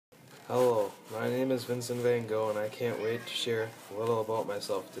Hello, my name is Vincent Van Gogh and I can't wait to share a little about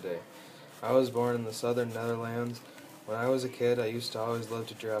myself today. I was born in the southern Netherlands. When I was a kid, I used to always love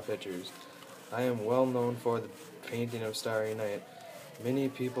to draw pictures. I am well known for the painting of Starry Night. Many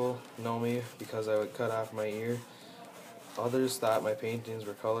people know me because I would cut off my ear. Others thought my paintings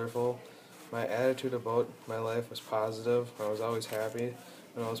were colorful. My attitude about my life was positive. I was always happy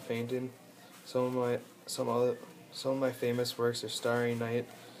when I was painting. Some of my some other some of my famous works are Starry Night.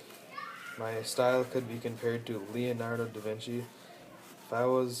 My style could be compared to Leonardo da Vinci. If I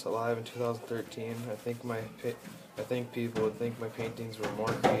was alive in 2013, I think people would think my paintings were more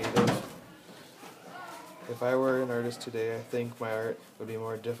creative. If I were an artist today, I think my art would be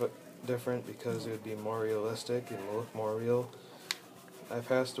more different because it would be more realistic and look more real. I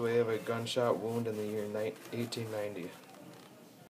passed away of a gunshot wound in the year 1890.